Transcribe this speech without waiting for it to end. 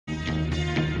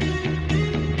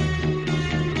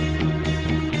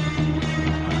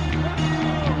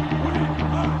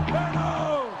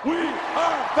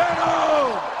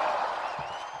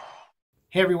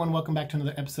Hey everyone, welcome back to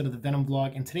another episode of the Venom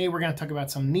vlog, and today we're going to talk about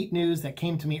some neat news that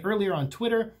came to me earlier on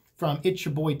Twitter from It's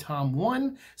Your Boy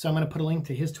Tom1. So I'm going to put a link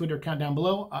to his Twitter account down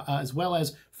below, as well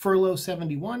as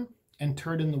Furlough71 and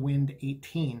Turd in the Wind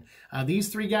 18. These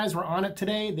three guys were on it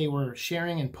today. They were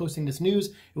sharing and posting this news.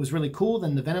 It was really cool.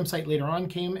 Then the Venom site later on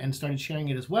came and started sharing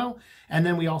it as well. And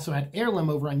then we also had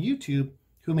ANEURYSM over on YouTube,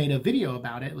 who made a video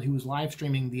about it, who was live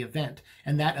streaming the event.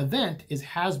 And that event is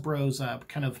Hasbro's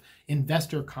kind of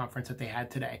investor conference that they had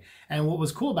today. And what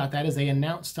was cool about that is they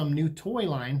announced some new toy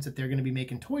lines that they're going to be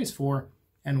making toys for,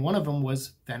 and one of them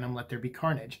was Venom, Let There Be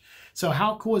Carnage. So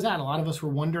how cool is that? A lot of us were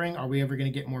wondering, are we ever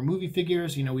going to get more movie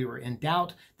figures? You know, we were in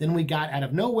doubt. Then we got, out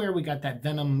of nowhere, we got that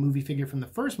Venom movie figure from the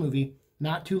first movie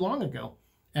not too long ago.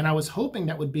 And I was hoping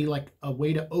that would be like a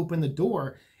way to open the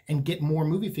door and get more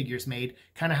movie figures made,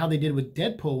 kind of how they did with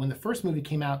Deadpool. When the first movie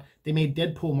came out, they made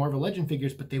Deadpool Marvel Legend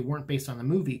figures, but they weren't based on the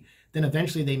movie. Then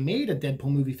eventually they made a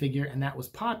Deadpool movie figure, and that was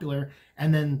popular,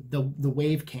 and then the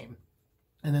wave came.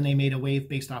 And then they made a wave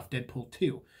based off Deadpool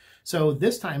 2. So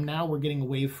this time now we're getting a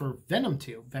wave for Venom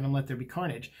 2, Venom Let There Be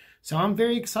Carnage. So I'm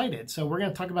very excited. So we're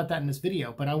going to talk about that in this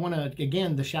video, but I want to,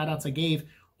 again, the shout outs I gave,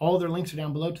 all their links are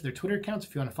down below to their Twitter accounts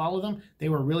if you want to follow them. They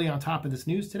were really on top of this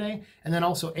news today. And then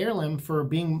also ANEURYSM for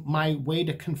being my way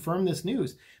to confirm this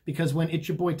news. Because when It's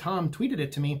Your Boy Tom tweeted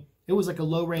it to me, it was like a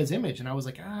low-res image. And I was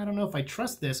like, I don't know if I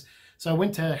trust this. So I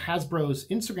went to Hasbro's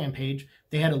Instagram page.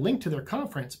 They had a link to their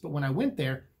conference. But when I went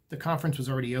there, the conference was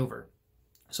already over.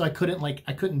 So I couldn't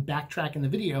backtrack in the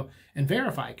video and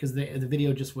verify because the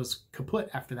video just was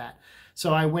kaput after that.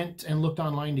 So I went and looked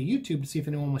online to YouTube to see if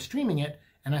anyone was streaming it.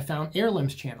 And I found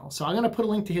ANEURYSM's channel. So I'm going to put a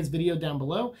link to his video down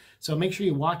below. So make sure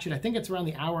you watch it. I think it's around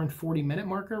the hour and 40-minute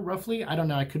marker, roughly. I don't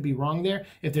know. I could be wrong there.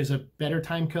 If there's a better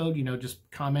time code, you know, just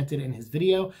comment it in his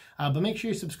video. But make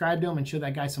sure you subscribe to him and show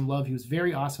that guy some love. He was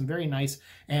very awesome, very nice.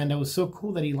 And it was so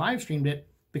cool that he live streamed it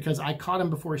because I caught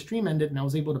him before his stream ended and I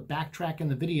was able to backtrack in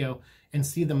the video and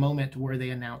see the moment where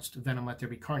they announced Venom Let There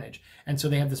Be Carnage. And so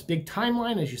they have this big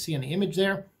timeline, as you see in the image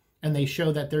there. And they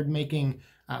show that they're making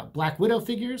Black Widow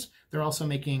figures. They're also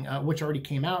making, which already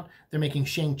came out, they're making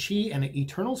Shang-Chi and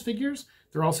Eternals figures.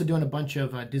 They're also doing a bunch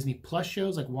of Disney Plus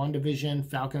shows like WandaVision,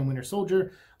 Falcon and Winter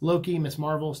Soldier, Loki, Ms.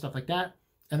 Marvel, stuff like that.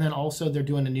 And then also they're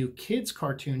doing a new kids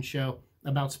cartoon show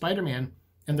about Spider-Man,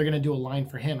 and they're going to do a line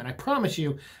for him. And I promise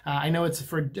you, I know it's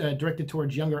for directed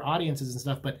towards younger audiences and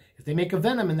stuff, but if they make a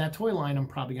Venom in that toy line, I'm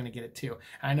probably going to get it too.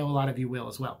 I know a lot of you will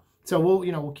as well. So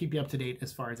we'll keep you up to date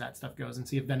as far as that stuff goes and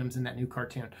see if Venom's in that new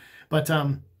cartoon. But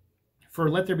for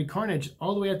Let There Be Carnage,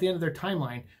 all the way at the end of their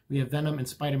timeline, we have Venom and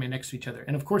Spider-Man next to each other.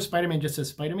 And of course, Spider-Man just says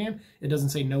Spider-Man. It doesn't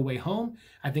say No Way Home.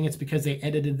 I think it's because they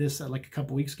edited this like a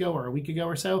couple weeks ago or a week ago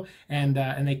or so, and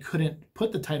they couldn't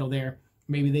put the title there.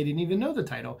 Maybe they didn't even know the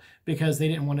title because they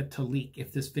didn't want it to leak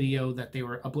if this video that they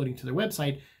were uploading to their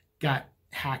website got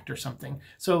hacked or something.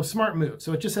 So smart move.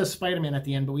 So it just says Spider-Man at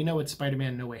the end, but we know it's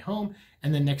Spider-Man No Way Home,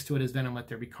 and then next to it is Venom Let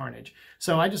There Be Carnage.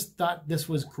 So I just thought this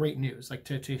was great news, like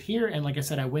to hear. And like I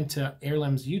said, I went to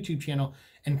ANEURYSM's YouTube channel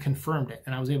and confirmed it,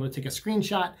 and I was able to take a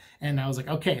screenshot, and I was like,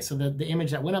 okay, so the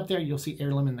image that went up there, you'll see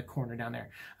ANEURYSM in the corner down there,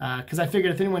 because I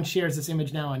figured if anyone shares this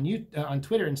image now on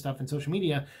Twitter and stuff and social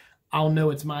media, I'll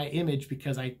know it's my image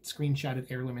because I screenshotted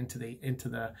ANEURYSM into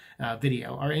the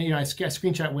video, or I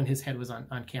screenshot when his head was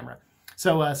on camera.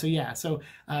 So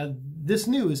this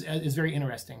news is very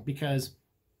interesting because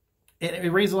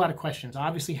it raised a lot of questions.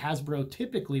 Obviously, Hasbro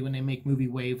typically, when they make movie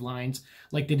wave lines,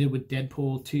 like they did with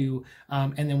Deadpool 2,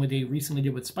 and then what they recently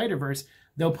did with Spider-Verse,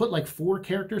 they'll put like 4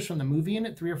 characters from the movie in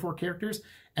it, 3 or 4 characters,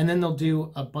 and then they'll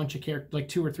do a bunch of characters, like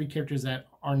 2 or 3 characters that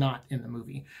are not in the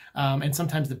movie. And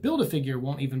sometimes the Build-A-Figure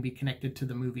won't even be connected to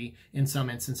the movie in some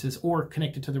instances, or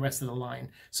connected to the rest of the line.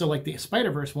 So like the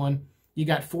Spider-Verse one, you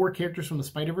got 4 characters from the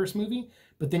Spider-Verse movie,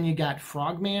 but then you got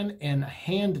Frogman and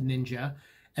Hand Ninja,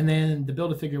 and then the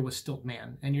Build-A-Figure was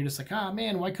Stiltman. And you're just like, ah,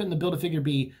 man, why couldn't the Build-A-Figure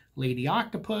be Lady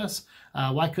Octopus?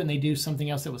 Why couldn't they do something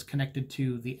else that was connected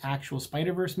to the actual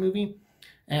Spider-Verse movie?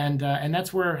 And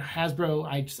that's where Hasbro,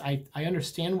 I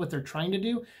understand what they're trying to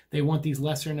do. They want these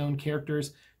lesser-known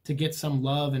characters to get some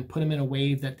love and put them in a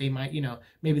wave that they might,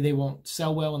 maybe they won't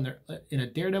sell well in a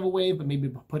Daredevil wave, but maybe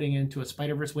putting it into a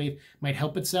Spider-Verse wave might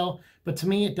help it sell. But to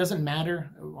me, it doesn't matter.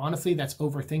 Honestly, that's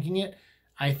overthinking it.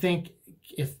 I think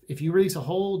if you release a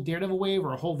whole Daredevil wave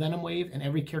or a whole Venom wave and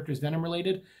every character is Venom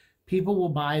related, people will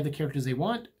buy the characters they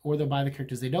want, or they'll buy the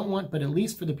characters they don't want. But at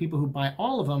least for the people who buy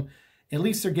all of them, at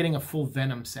least they're getting a full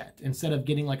Venom set instead of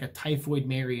getting like a Typhoid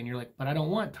Mary, and you're like, but I don't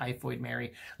want Typhoid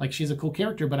Mary. Like, she's a cool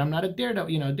character, but I'm not a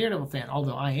Daredevil fan,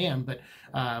 although I am, but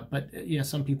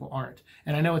some people aren't.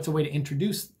 And I know it's a way to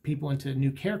introduce people into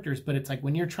new characters, but it's like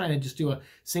when you're trying to just do a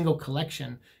single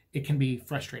collection, it can be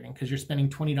frustrating because you're spending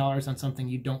 $20 on something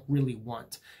you don't really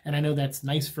want. And I know that's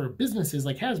nice for businesses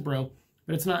like Hasbro,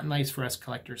 but it's not nice for us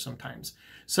collectors sometimes.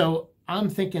 So I'm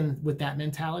thinking with that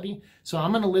mentality. So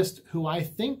I'm going to list who I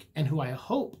think and who I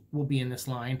hope will be in this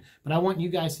line, but I want you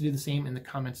guys to do the same in the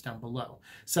comments down below.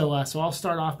 So I'll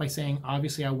start off by saying,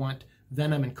 obviously I want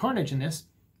Venom and Carnage in this.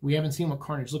 We haven't seen what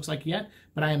Carnage looks like yet,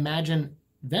 but I imagine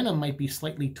Venom might be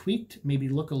slightly tweaked, maybe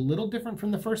look a little different from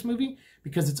the first movie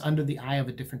because it's under the eye of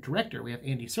a different director. We have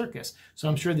Andy Serkis. So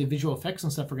I'm sure the visual effects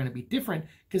and stuff are going to be different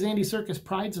because Andy Serkis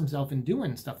prides himself in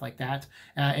doing stuff like that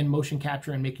in motion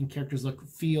capture and making characters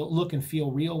look and feel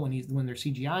real when they're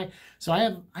CGI. So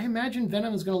I imagine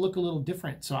Venom is going to look a little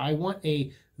different. So I want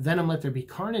a Venom Let There Be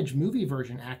Carnage movie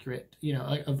version accurate,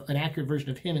 an accurate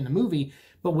version of him in the movie,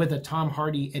 but with a Tom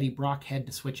Hardy, Eddie Brock head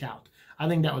to switch out. I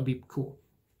think that would be cool.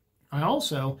 I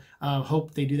also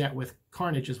hope they do that with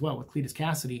Carnage as well, with Cletus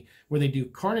Cassidy, where they do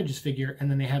Carnage's figure and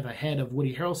then they have a head of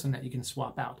Woody Harrelson that you can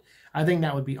swap out. I think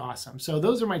that would be awesome. So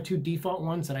those are my two default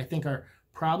ones that I think are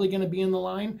probably going to be in the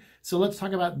line. So let's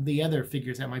talk about the other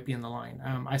figures that might be in the line.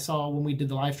 I saw when we did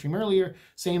the live stream earlier,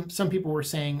 some people were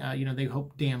saying, they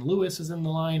hope Dan Lewis is in the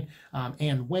line,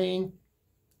 Anne Wang.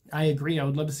 I agree. I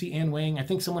would love to see Anne Wang. I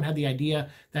think someone had the idea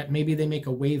that maybe they make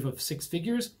a wave of 6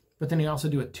 figures, but then they also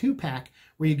do a 2-pack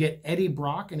where you get Eddie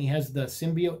Brock and he has the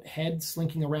symbiote head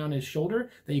slinking around his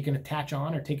shoulder that you can attach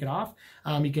on or take it off.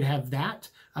 You could have that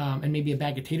and maybe a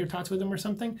bag of tater tots with him or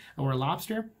something, or a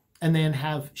lobster, and then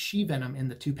have She-Venom in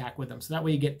the 2-pack with them. So that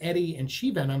way you get Eddie and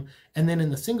She-Venom, and then in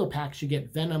the single packs you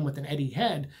get Venom with an Eddie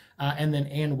head and then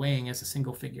Anne Wang as a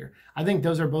single figure. I think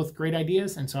those are both great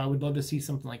ideas, and so I would love to see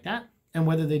something like that. And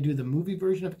whether they do the movie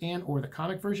version of Anne or the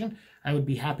comic version, I would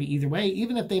be happy either way.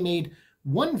 Even if they made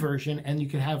one version and you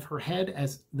could have her head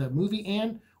as the movie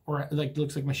Anne, or like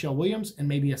looks like Michelle Williams, and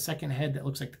maybe a second head that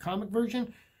looks like the comic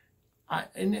version.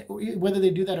 And whether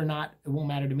they do that or not, it won't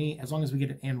matter to me. As long as we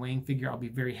get an Anne Wang figure, I'll be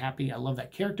very happy. I love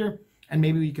that character. And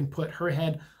maybe we can put her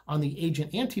head on the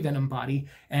Agent Anti-Venom body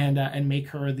and make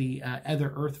her the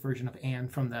Other Earth version of Anne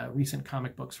from the recent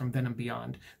comic books from Venom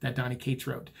Beyond that Donny Cates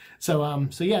wrote. So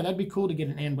yeah, that'd be cool to get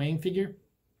an Anne Wang figure.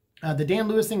 The Dan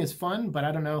Lewis thing is fun, but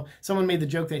I don't know. Someone made the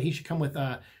joke that he should come with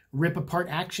rip-apart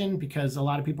action because a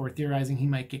lot of people are theorizing he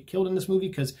might get killed in this movie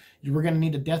because we're going to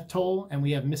need a death toll, and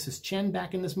we have Mrs. Chen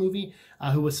back in this movie,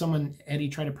 who was someone Eddie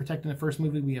tried to protect in the first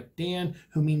movie. We have Dan,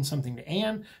 who means something to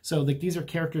Anne. So like, these are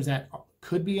characters that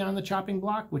could be on the chopping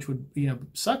block, which would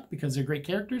suck because they're great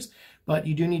characters, but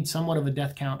you do need somewhat of a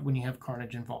death count when you have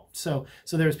Carnage involved. So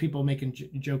there's people making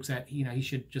jokes that he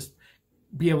should just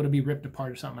be able to be ripped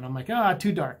apart or something. And I'm like,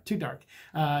 too dark.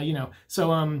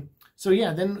 So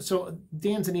yeah, so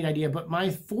Dan's a neat idea, but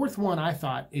my fourth one I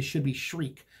thought should be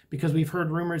Shriek, because we've heard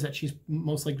rumors that she's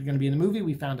most likely going to be in the movie.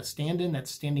 We found a stand-in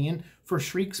that's standing in for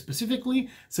Shriek specifically,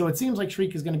 so it seems like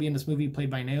Shriek is going to be in this movie,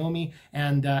 played by Naomi,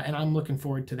 and I'm looking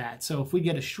forward to that. So if we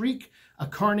get a Shriek, a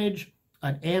Carnage,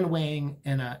 an Anne Wang,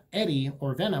 and a Eddie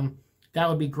or Venom, that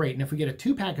would be great. And if we get a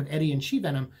 2-pack of Eddie and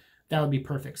She-Venom, that would be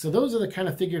perfect. So those are the kind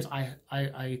of figures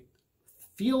I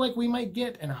feel like we might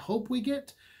get and I hope we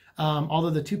get. Although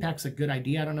the 2-pack's a good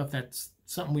idea. I don't know if that's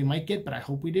something we might get, but I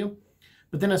hope we do.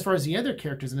 But then as far as the other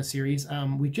characters in the series,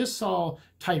 we just saw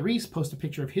Tyrese post a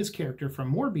picture of his character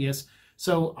from Morbius.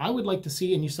 So I would like to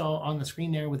see, and you saw on the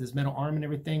screen there with his metal arm and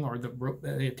everything, or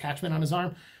the attachment on his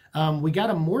arm, we got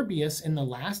a Morbius in the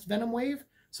last Venom wave.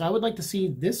 So I would like to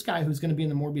see this guy who's going to be in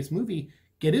the Morbius movie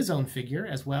get his own figure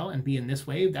as well and be in this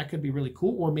wave. That could be really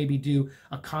cool. Or maybe do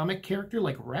a comic character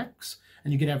like Rex,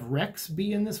 and you could have Rex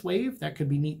be in this wave. That could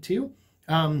be neat too.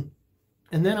 And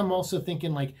then I'm also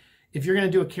thinking, like, if you're going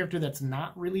to do a character that's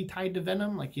not really tied to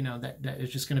Venom, like, that is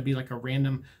just going to be like a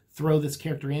random throw this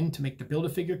character in to make the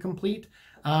Build-A-Figure complete.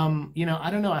 I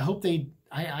don't know. I hope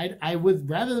I would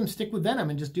rather them stick with Venom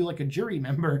and just do like a jury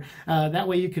member. That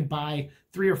way you could buy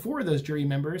 3 or 4 of those jury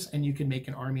members and you can make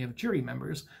an army of jury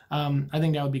members. I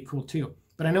think that would be cool too.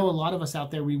 But I know a lot of us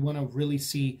out there, we want to really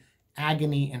see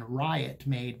Agony and Riot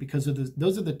made because of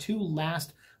those are the 2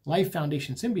 last Life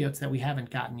Foundation symbiotes that we haven't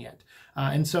gotten yet.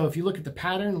 And so if you look at the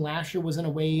pattern, Lasher was in a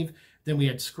wave, then we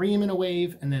had Scream in a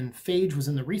wave, and then Phage was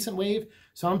in the recent wave.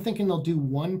 So I'm thinking they'll do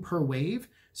 1 per wave.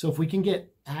 So if we can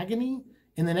get Agony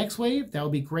in the next wave, that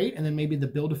would be great. And then maybe the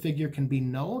Build-A-Figure can be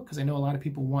Null, because I know a lot of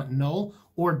people want Null,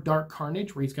 or Dark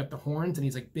Carnage, where he's got the horns and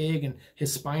he's like big and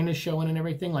his spine is showing and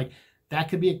everything. Like, that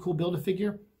could be a cool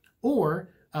Build-A-Figure. Or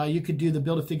you could do the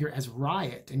Build-A-Figure as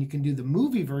Riot, and you can do the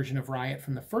movie version of Riot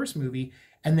from the first movie,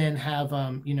 and then have,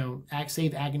 you know,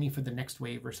 save Agony for the next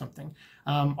wave or something.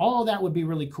 All of that would be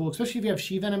really cool, especially if you have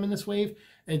She-Venom in this wave.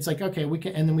 It's like, okay, we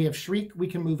can, and then we have Shriek, we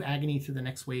can move Agony to the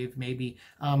next wave maybe.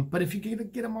 But if you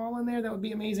could get them all in there, that would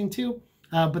be amazing too.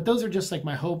 But those are just like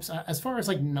my hopes. As far as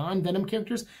like non-Venom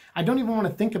characters, I don't even want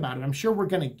to think about it. I'm sure we're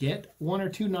going to get 1 or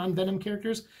 2 non-Venom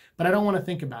characters, but I don't want to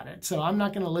think about it. So I'm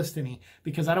not going to list any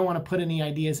because I don't want to put any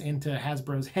ideas into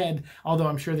Hasbro's head, although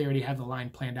I'm sure they already have the line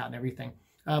planned out and everything.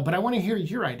 But I want to hear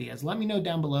your ideas. Let me know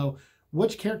down below.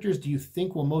 Which characters do you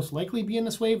think will most likely be in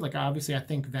this wave? Like, obviously, I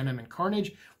think Venom and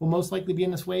Carnage will most likely be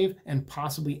in this wave, and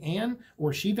possibly Anne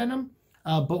or She-Venom.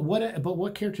 But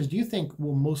what characters do you think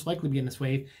will most likely be in this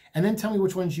wave? And then tell me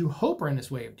which ones you hope are in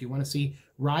this wave. Do you want to see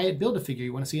Riot Build-A-Figure?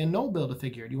 You want to see a Null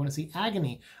Build-A-Figure? Do you want to see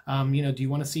Agony? You know, do you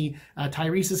want to see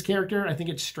Tyrese's character? I think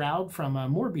it's Stroud from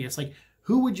Morbius. Like,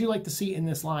 who would you like to see in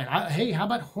this line? Hey, how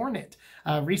about Hornet?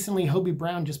 Recently, Hobie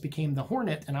Brown just became the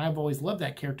Hornet, and I've always loved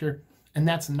that character. And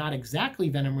that's not exactly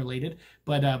Venom related,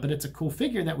 but it's a cool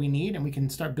figure that we need, and we can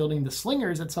start building the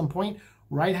Slingers at some point.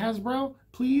 Right, Hasbro?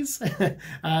 Please?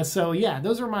 So yeah,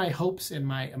 those are my hopes and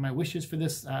my wishes for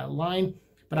this line,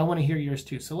 but I want to hear yours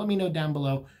too. So let me know down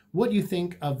below what you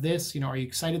think of this. You know, are you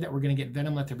excited that we're going to get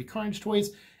Venom Let There Be Carnage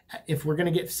toys? If we're going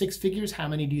to get 6 figures, how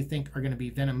many do you think are going to be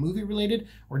Venom movie related?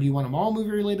 Or do you want them all movie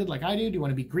related like I do? Do you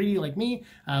want to be greedy like me?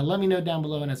 Let me know down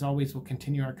below. And as always, we'll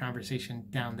continue our conversation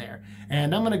down there.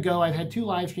 And I'm going to go. I've had 2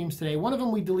 live streams today. One of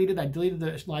them we deleted. I deleted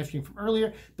the live stream from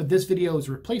earlier, but this video is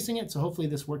replacing it. So hopefully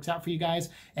this works out for you guys.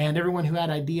 And everyone who had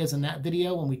ideas in that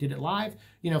video when we did it live,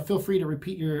 you know, feel free to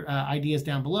repeat your ideas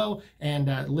down below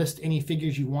and list any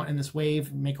figures you want in this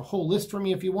wave. Make a whole list for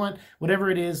me if you want. Whatever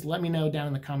it is, let me know down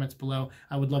in the comments below.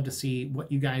 I would love to see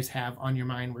what you guys have on your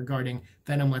mind regarding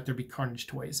Venom Let There Be Carnage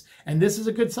toys. And this is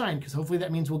a good sign because hopefully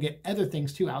that means we'll get other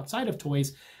things too outside of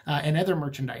toys and other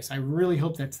merchandise. I really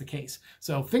hope that's the case.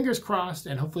 So fingers crossed,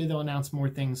 and hopefully they'll announce more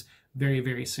things very,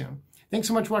 very soon. Thanks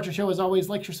so much for watching the show. As always,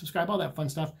 like, share, subscribe, all that fun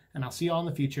stuff, and I'll see you all in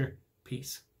the future.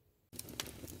 Peace.